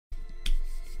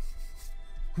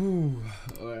Whew.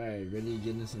 Alright, ready to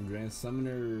get into some Grand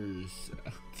Summoners.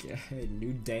 Okay,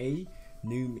 new day,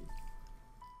 new me.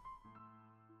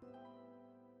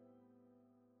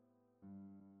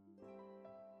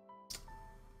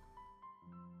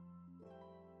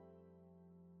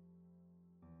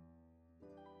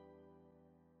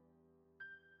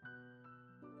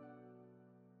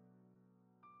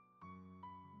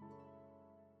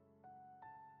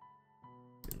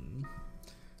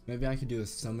 Maybe I could do a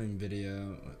summon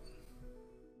video.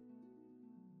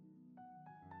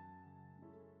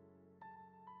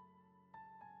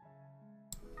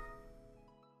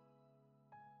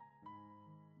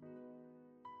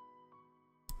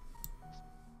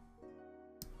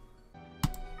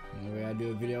 Maybe I do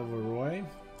a video of Roy.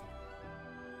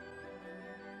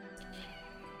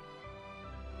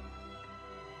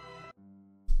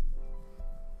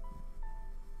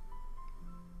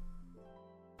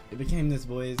 It became this,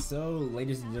 boys. So,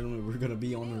 ladies and gentlemen, we're gonna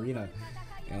be on Arena,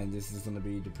 and this is gonna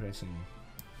be depression.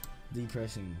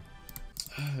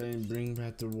 And bring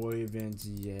back the Roy event.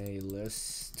 Yay!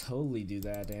 Let's totally do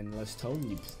that, and let's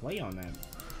totally play on that.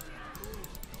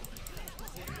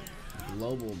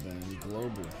 Global, man.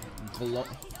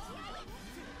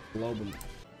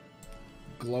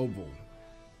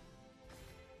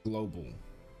 Global.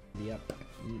 Yep.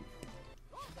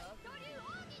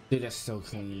 Dude, that's so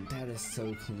clean. That is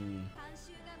so clean.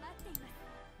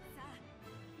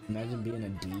 Imagine being a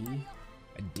D.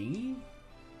 A D?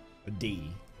 A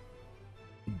D.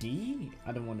 A D?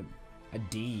 I don't want to. A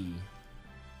D.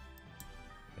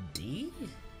 A D?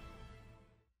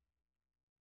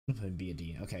 I'm gonna be a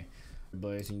D. Okay.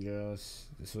 Boys and girls,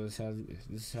 this is how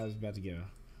it's about to go.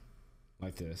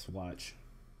 Like this. Watch.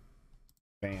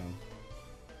 Bam.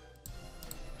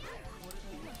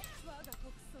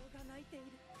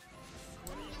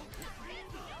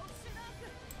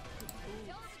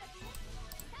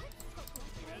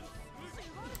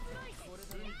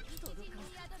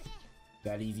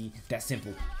 That easy, that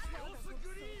simple.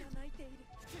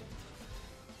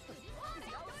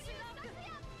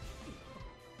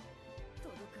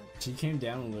 She came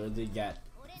down and literally got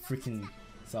freaking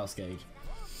Sasuke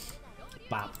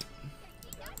bopped.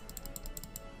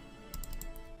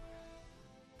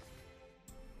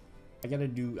 I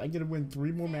gotta win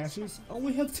 3 more matches. I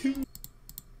only have 2.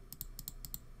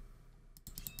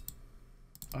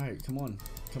 Alright, come on,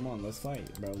 let's fight,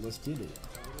 bro. Let's get it.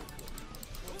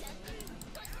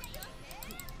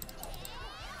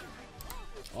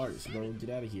 Arts, bro, get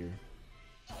out of here.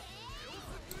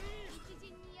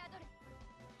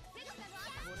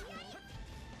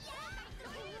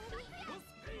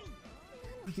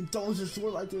 You can dodge your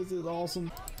sword like this is awesome.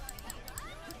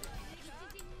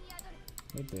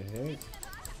 What the heck?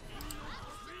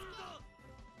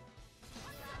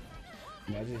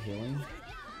 Imagine healing.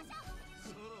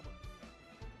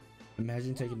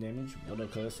 Imagine taking damage. What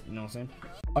up, cuz? You know what I'm saying?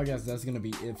 Alright, guys, that's gonna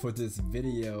be it for this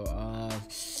video.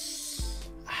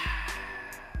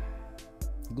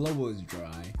 Global is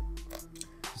dry.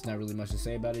 There's not really much to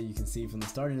say about it. You can see from the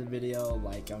start of the video,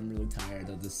 like, I'm really tired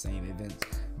of the same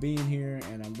events being here,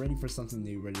 and I'm ready for something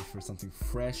new, ready for something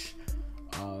fresh,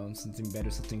 something better,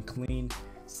 something clean.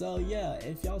 So yeah,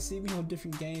 if y'all see me on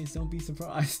different games, don't be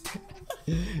surprised.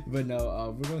 But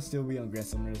no, we're gonna still be on Grand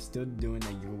Summoners, still doing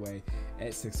a giveaway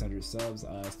at 600 subs,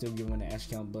 still giving the Ashe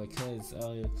count because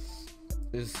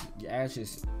Ashe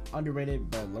is underrated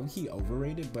but low-key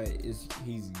overrated, but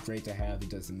he's great to have. He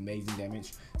does amazing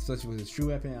damage, especially with his true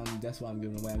weapon. That's why I'm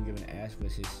giving away. I'm giving Ashe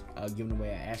with his giving away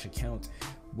an Ashe account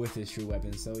with his true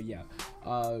weapon. So yeah,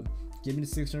 give me the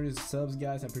 600 subs,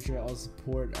 guys. I appreciate all the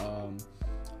support.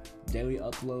 Daily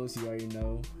uploads, you already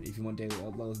know. If you want daily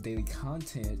uploads, daily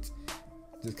content,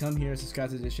 just come here,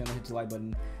 subscribe to this channel, hit the like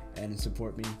button, and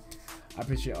support me. I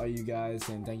appreciate all you guys,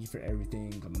 and thank you for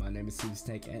everything. My name is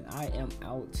Tech, and I am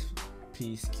out.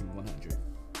 Peace. Keep 100.